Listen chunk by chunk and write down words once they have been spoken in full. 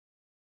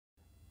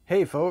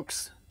Hey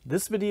folks,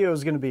 this video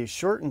is going to be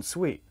short and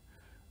sweet,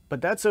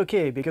 but that's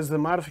okay because the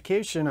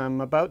modification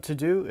I'm about to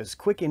do is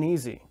quick and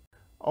easy.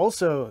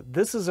 Also,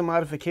 this is a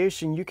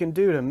modification you can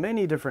do to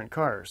many different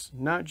cars,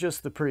 not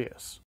just the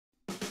Prius.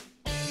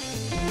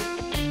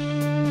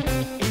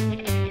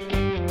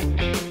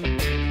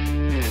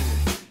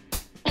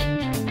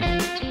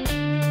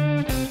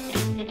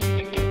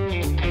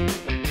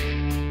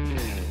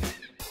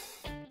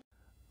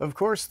 Of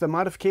course, the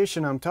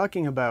modification I'm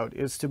talking about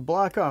is to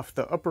block off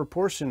the upper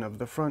portion of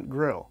the front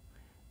grille,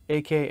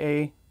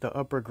 aka the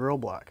upper grille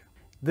block.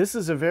 This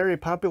is a very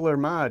popular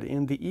mod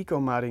in the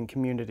eco-modding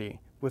community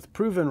with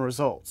proven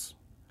results.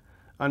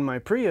 On my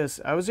Prius,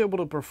 I was able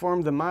to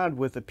perform the mod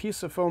with a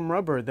piece of foam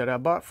rubber that I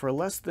bought for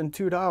less than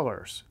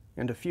 $2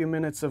 and a few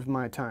minutes of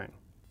my time.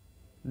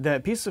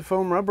 That piece of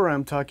foam rubber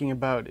I'm talking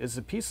about is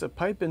a piece of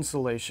pipe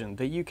insulation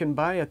that you can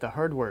buy at the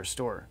hardware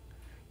store.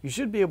 You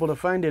should be able to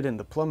find it in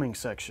the plumbing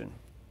section.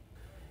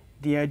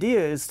 The idea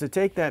is to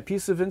take that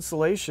piece of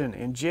insulation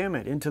and jam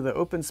it into the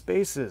open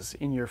spaces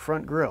in your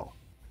front grille.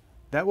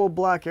 That will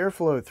block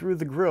airflow through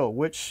the grille,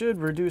 which should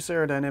reduce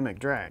aerodynamic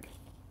drag.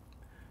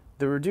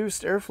 The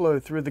reduced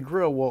airflow through the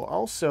grille will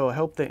also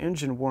help the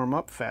engine warm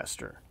up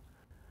faster.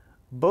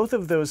 Both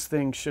of those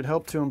things should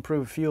help to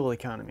improve fuel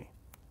economy.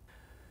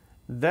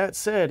 That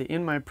said,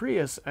 in my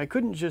Prius, I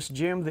couldn't just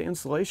jam the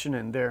insulation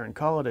in there and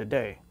call it a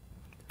day.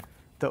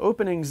 The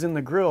openings in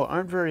the grille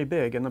aren't very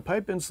big and the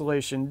pipe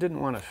insulation didn't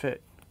want to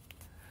fit.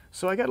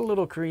 So I got a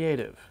little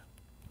creative.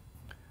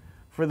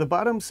 For the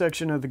bottom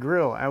section of the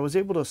grille, I was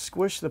able to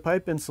squish the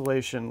pipe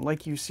insulation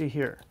like you see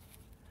here.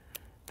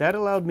 That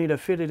allowed me to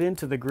fit it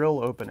into the grille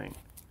opening.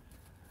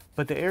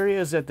 But the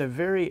areas at the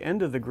very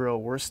end of the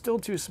grille were still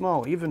too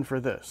small even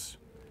for this.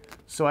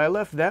 So I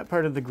left that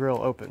part of the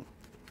grille open.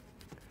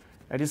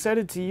 I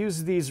decided to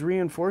use these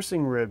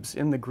reinforcing ribs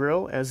in the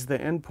grille as the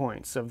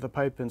endpoints of the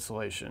pipe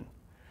insulation.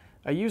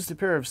 I used a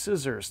pair of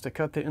scissors to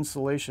cut the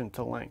insulation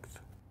to length.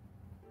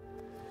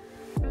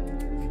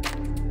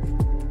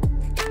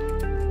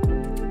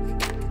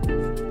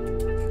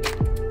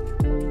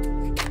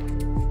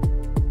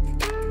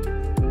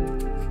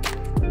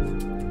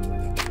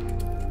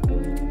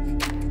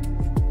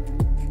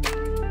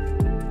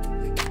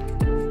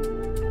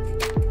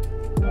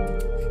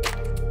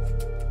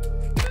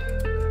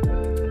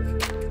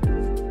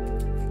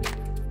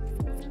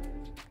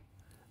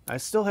 I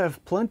still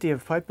have plenty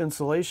of pipe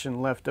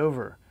insulation left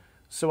over,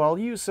 so I'll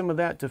use some of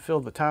that to fill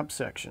the top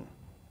section.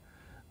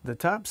 The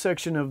top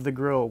section of the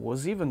grille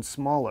was even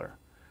smaller,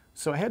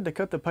 so I had to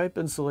cut the pipe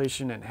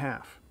insulation in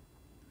half.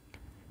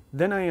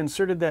 Then I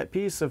inserted that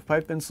piece of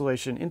pipe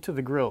insulation into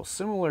the grille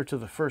similar to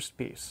the first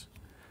piece.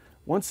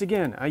 Once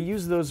again, I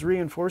used those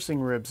reinforcing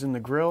ribs in the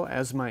grille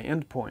as my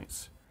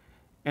endpoints,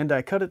 and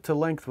I cut it to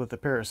length with a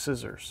pair of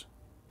scissors.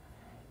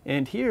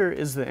 And here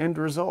is the end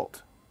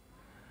result.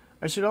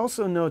 I should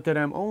also note that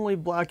I'm only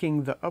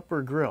blocking the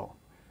upper grille.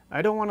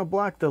 I don't want to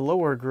block the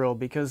lower grille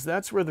because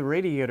that's where the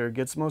radiator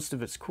gets most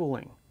of its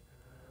cooling.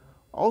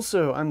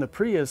 Also, on the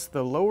Prius,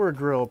 the lower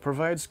grille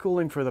provides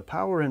cooling for the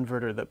power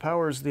inverter that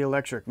powers the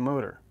electric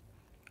motor.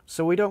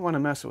 So we don't want to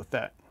mess with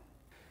that.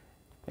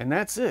 And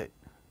that's it.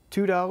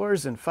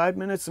 $2 and 5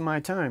 minutes of my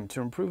time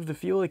to improve the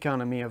fuel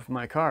economy of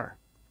my car.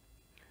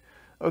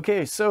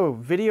 Okay, so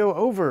video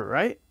over,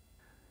 right?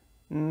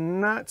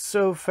 Not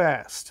so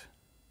fast.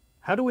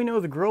 How do we know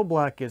the grille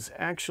block is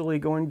actually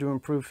going to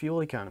improve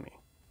fuel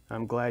economy?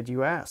 I'm glad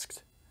you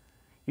asked.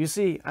 You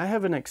see, I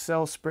have an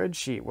Excel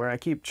spreadsheet where I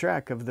keep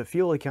track of the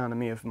fuel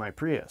economy of my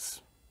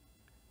Prius.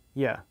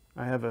 Yeah,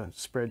 I have a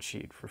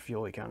spreadsheet for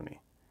fuel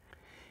economy.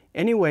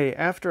 Anyway,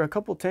 after a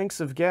couple tanks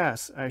of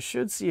gas, I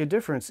should see a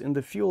difference in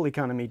the fuel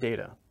economy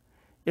data.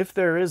 If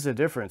there is a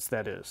difference,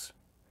 that is.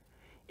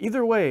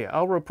 Either way,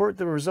 I'll report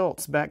the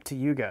results back to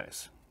you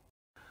guys.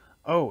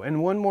 Oh,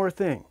 and one more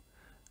thing.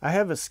 I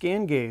have a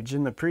scan gauge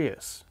in the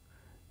Prius.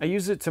 I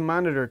use it to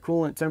monitor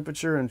coolant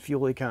temperature and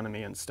fuel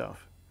economy and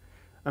stuff.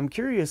 I'm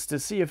curious to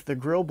see if the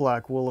grille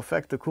block will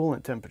affect the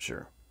coolant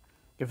temperature.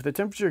 If the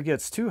temperature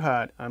gets too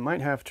hot, I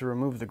might have to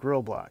remove the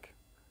grille block.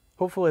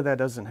 Hopefully that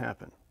doesn't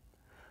happen.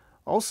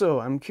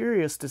 Also, I'm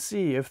curious to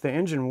see if the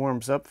engine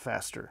warms up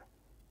faster.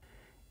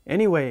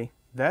 Anyway,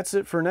 that's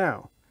it for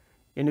now.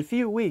 In a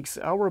few weeks,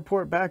 I'll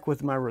report back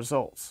with my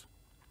results.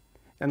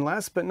 And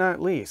last but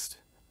not least,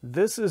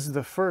 this is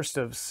the first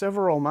of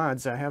several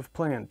mods I have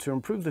planned to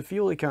improve the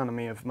fuel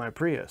economy of my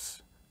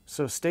Prius,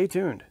 so stay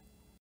tuned.